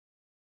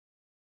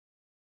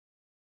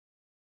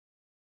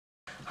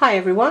Hi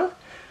everyone,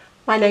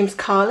 my name's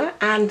Carla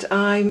and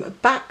I'm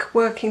back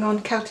working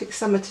on Celtic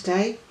Summer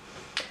today.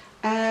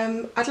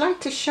 I'd like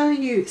to show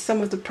you some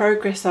of the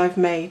progress I've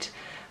made.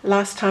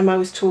 Last time I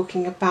was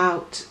talking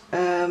about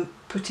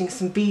putting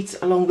some beads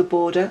along the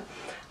border,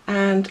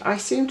 and I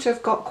seem to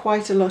have got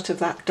quite a lot of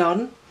that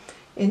done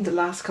in the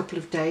last couple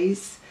of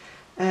days.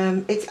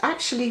 It's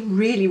actually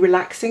really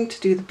relaxing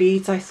to do the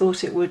beads. I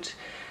thought it would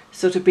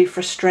sort of be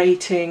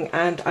frustrating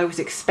and I was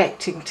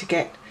expecting to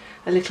get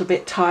a little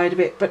bit tired of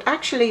it, but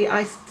actually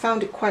I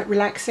found it quite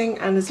relaxing,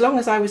 and as long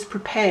as I was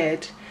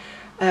prepared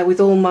with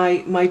all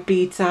my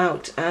beads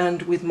out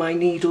and with my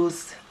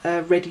needles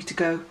ready to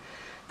go,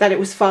 that it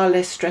was far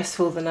less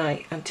stressful than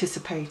I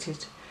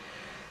anticipated.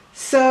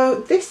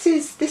 So this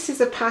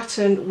is a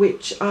pattern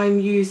which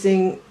I'm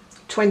using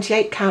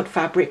 28 count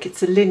fabric.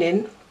 It's a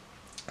linen,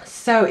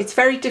 so it's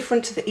very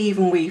different to the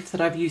even weave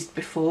that I've used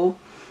before.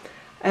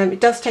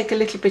 It does take a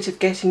little bit of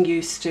getting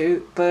used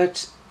to,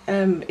 but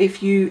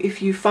if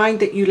you find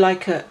that you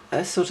like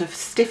a sort of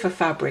stiffer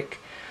fabric,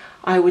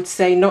 I would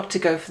say not to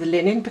go for the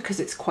linen because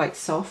it's quite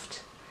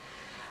soft.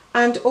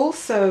 And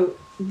also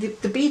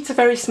the beads are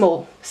very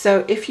small,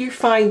 so if you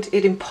find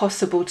it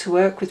impossible to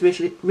work with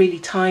really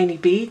tiny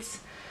beads,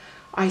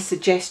 I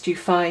suggest you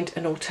find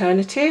an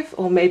alternative,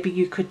 or maybe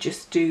you could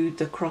just do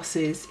the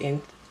crosses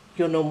in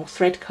your normal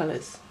thread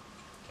colours.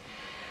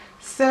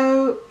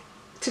 So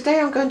today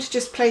I'm going to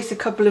just place a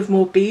couple of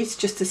more beads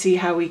just to see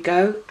how we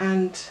go,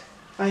 and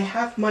I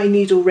have my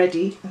needle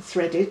ready and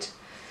threaded.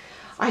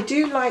 I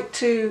do like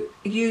to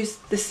use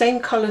the same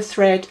colour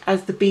thread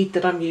as the bead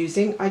that I'm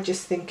using. I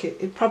just think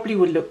it probably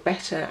would look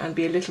better and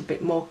be a little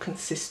bit more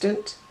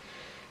consistent.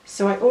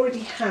 So I already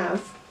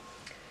have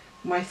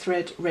my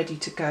thread ready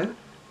to go,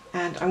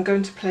 and I'm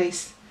going to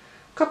place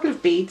a couple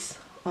of beads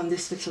on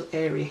this little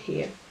area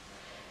here.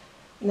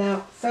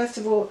 Now, first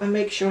of all, I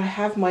make sure I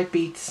have my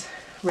beads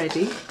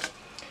ready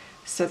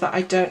so that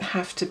I don't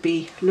have to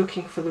be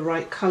looking for the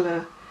right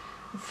colour,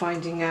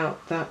 finding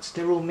out that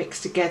they're all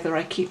mixed together.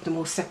 I keep them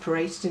all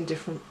separated in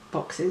different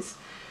boxes.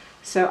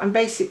 So I'm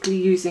basically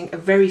using a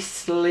very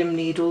slim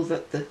needle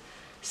that the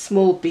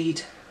small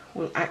bead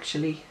will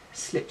actually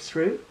slip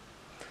through,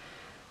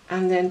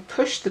 and then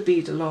push the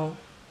bead along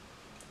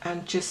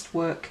and just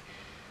work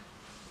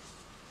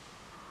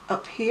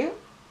up here.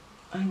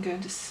 I'm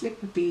going to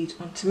slip a bead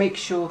on to make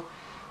sure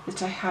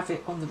that I have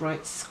it on the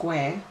right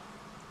square.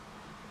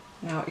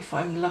 Now if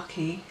I'm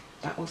lucky,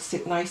 that will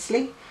sit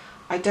nicely.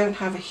 I don't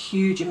have a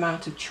huge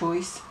amount of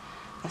choice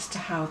as to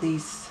how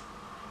these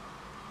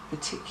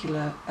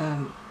particular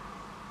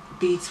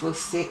beads will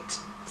sit.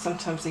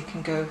 Sometimes they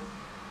can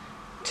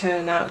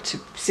turn out to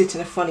sit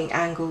in a funny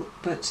angle,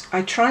 but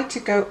I try to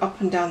go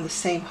up and down the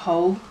same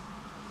hole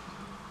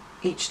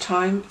each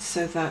time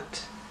so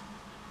that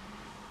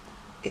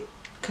it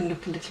can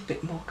look a little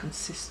bit more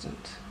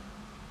consistent.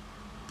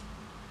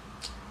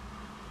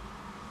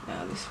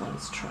 Now this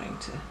one's trying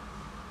to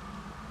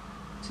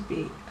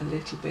be a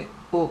little bit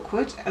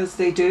awkward, as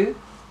they do,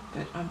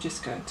 but I'm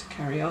just going to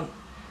carry on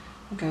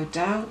and go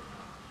down,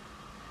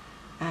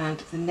 and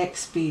the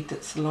next bead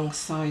that's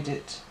alongside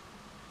it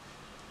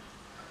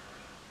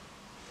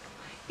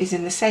is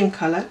in the same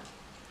colour,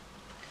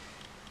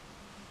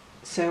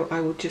 so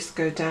I will just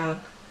go down,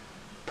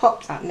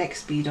 pop that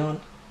next bead on,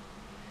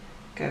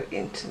 go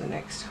into the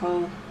next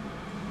hole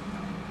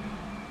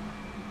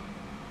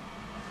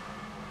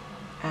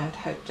and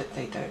hope that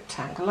they don't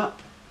tangle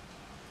up.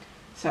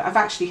 So I've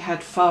actually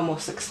had far more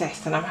success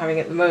than I'm having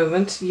at the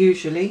moment,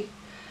 usually,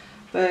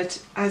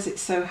 but as it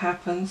so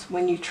happens,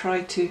 when you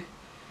try to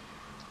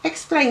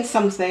explain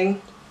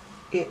something,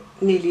 it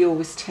nearly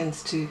always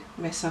tends to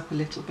mess up a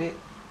little bit.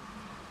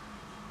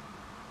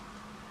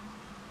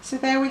 So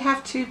there we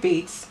have two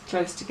beads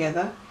close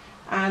together,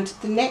 and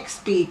the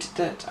next bead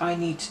that I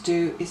need to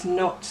do is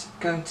not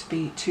going to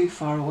be too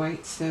far away,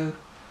 so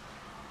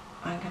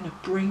I'm going to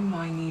bring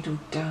my needle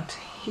down to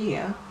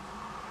here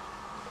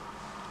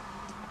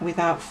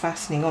without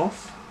fastening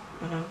off,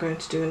 and I'm going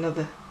to do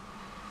another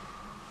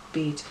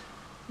bead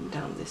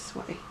down this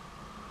way,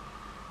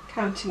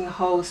 counting the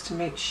holes to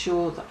make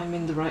sure that I'm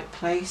in the right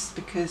place,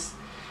 because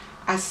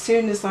as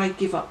soon as I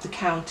give up the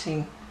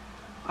counting,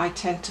 I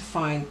tend to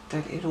find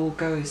that it all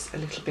goes a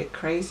little bit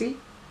crazy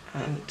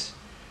and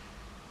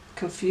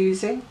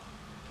confusing.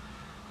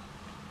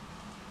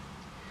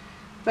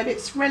 But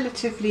it's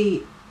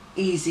relatively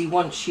easy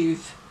once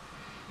you've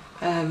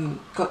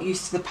got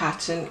used to the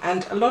pattern,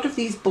 and a lot of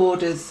these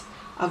borders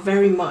are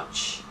very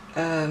much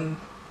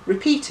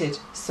repeated,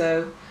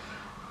 so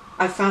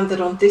I found that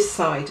on this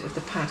side of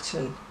the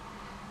pattern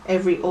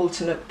every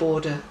alternate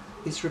border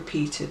is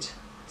repeated,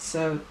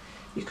 so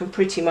you can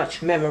pretty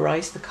much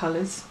memorize the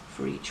colours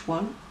for each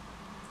one.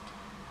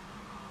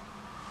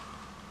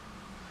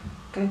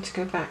 I'm going to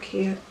go back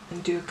here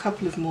and do a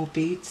couple of more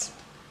beads.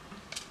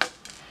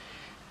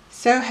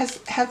 So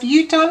have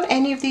you done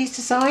any of these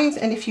designs,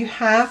 and if you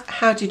have,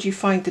 how did you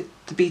find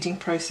the beading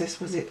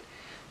process? Was it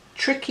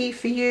tricky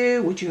for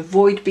you? Would you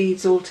avoid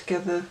beads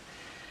altogether?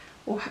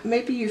 Or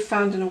maybe you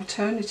found an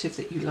alternative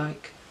that you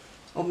like,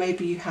 or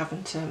maybe you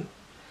haven't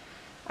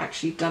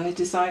actually done a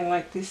design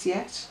like this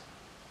yet,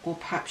 or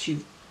perhaps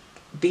you've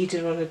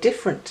beaded on a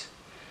different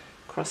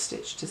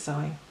cross-stitch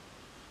design.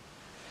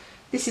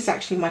 This is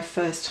actually my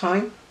first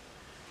time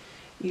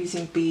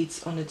using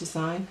beads on a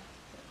design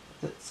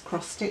that's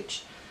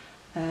cross-stitch,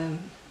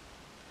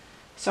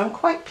 so I'm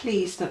quite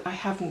pleased that I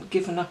haven't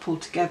given up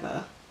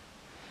altogether,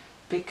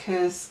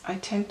 because I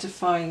tend to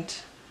find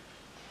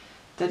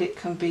that it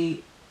can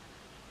be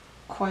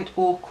quite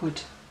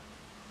awkward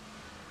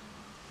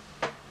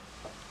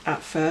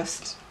at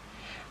first.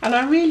 And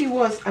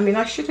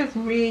I should have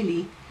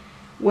really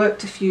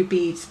worked a few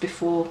beads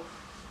before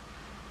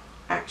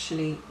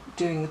actually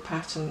doing the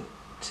pattern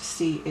to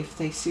see if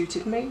they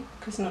suited me,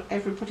 because not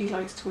everybody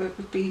likes to work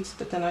with beads,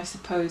 but then I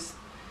suppose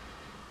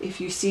if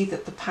you see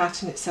that the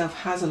pattern itself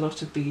has a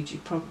lot of beads, you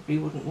probably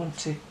wouldn't want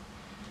to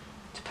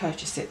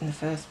purchase it in the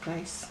first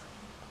place.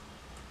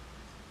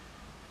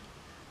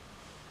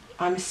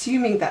 I'm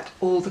assuming that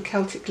all the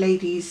Celtic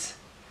ladies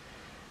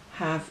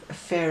have a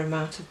fair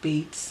amount of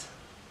beads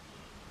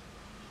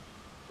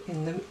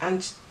in them,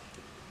 and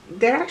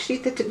they're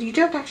actually, you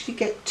don't actually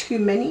get too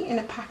many in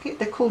a packet.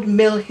 They're called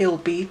Mill Hill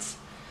beads,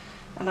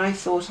 and I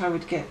thought I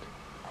would get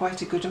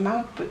quite a good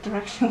amount, but there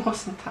actually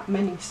wasn't that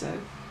many, so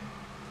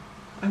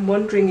I'm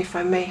wondering if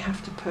I may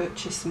have to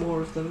purchase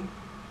more of them.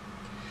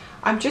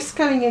 I'm just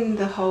going in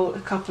the hole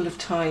a couple of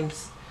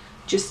times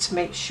just to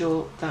make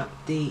sure that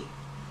the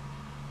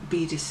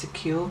bead is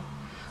secure.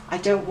 I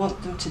don't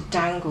want them to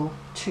dangle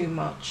too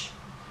much,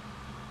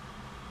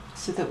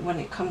 so that when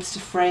it comes to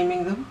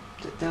framing them,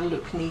 that they'll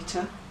look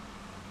neater.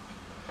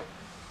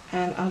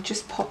 And I'll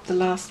just pop the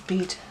last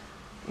bead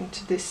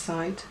into this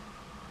side.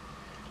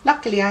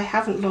 Luckily I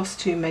haven't lost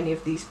too many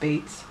of these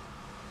beads.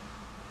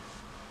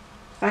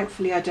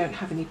 Thankfully I don't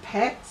have any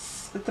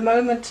pets at the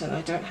moment, and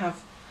I don't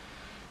have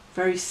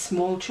very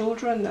small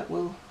children that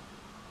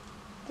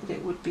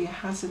it would be a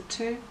hazard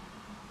to.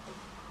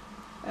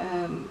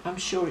 I'm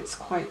sure it's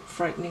quite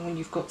frightening when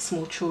you've got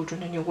small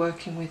children and you're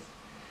working with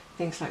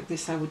things like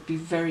this. I would be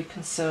very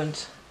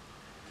concerned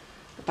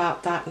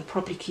about that, and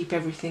probably keep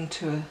everything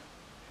to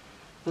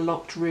a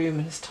locked room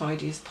and as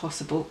tidy as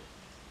possible.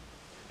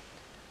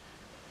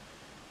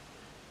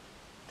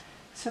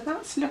 So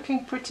that's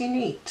looking pretty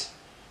neat.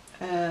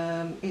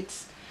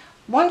 It's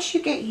once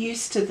you get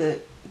used to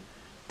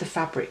the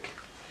fabric,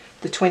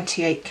 the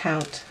 28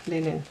 count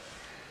linen,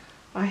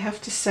 I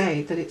have to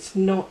say that it's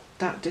not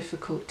that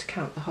difficult to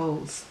count the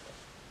holes.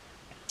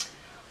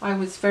 I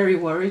was very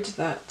worried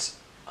that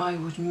I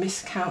would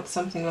miscount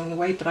something along the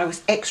way, but I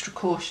was extra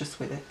cautious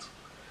with it,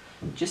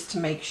 just to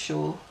make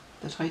sure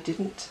that I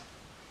didn't.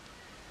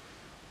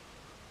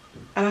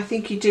 And I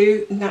think you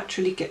do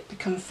naturally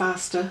become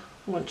faster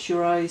once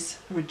your eyes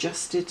are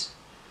adjusted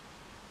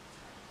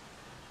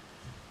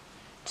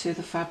to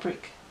the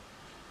fabric.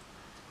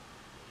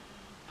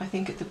 I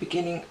think at the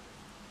beginning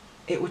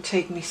it would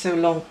take me so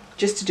long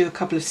just to do a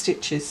couple of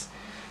stitches,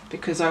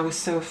 because I was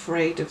so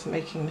afraid of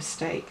making a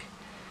mistake.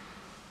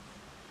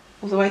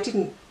 Although I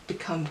didn't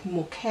become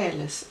more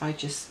careless, I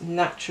just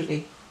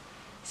naturally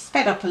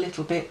sped up a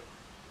little bit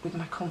with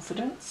my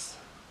confidence.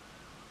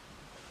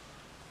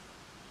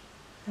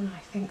 And I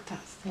think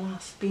that's the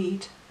last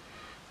bead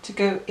to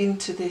go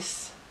into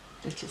this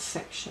little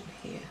section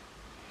here.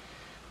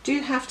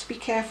 Do have to be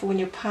careful when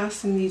you're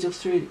passing the needle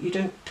through that you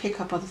don't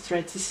pick up other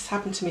threads. This has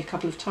happened to me a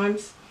couple of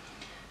times,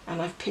 and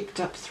I've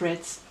picked up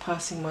threads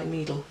passing my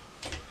needle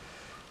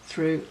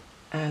through,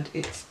 and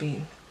it's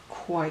been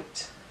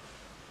quite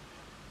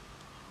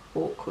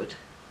awkward.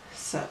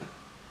 So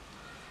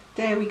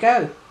there we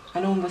go,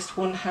 an almost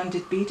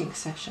one-handed beading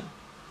session.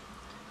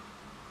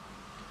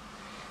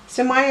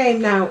 So my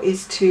aim now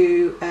is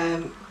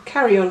to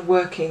carry on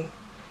working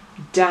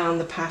down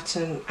the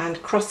pattern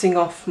and crossing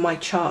off my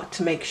chart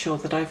to make sure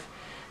that I've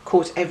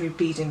caught every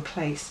bead in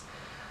place.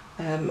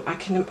 I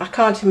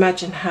can't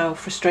imagine how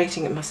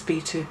frustrating it must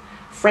be to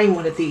frame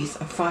one of these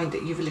and find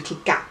that you've a little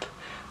gap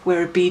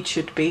where a bead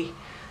should be.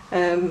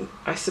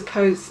 I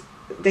suppose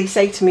they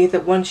say to me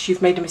that once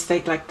you've made a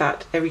mistake like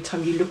that, every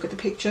time you look at the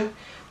picture,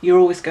 you're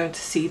always going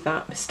to see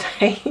that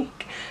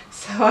mistake.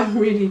 So I'm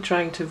really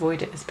trying to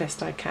avoid it as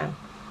best I can.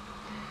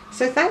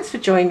 So thanks for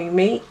joining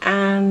me,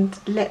 and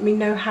let me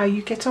know how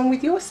you get on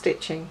with your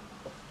stitching.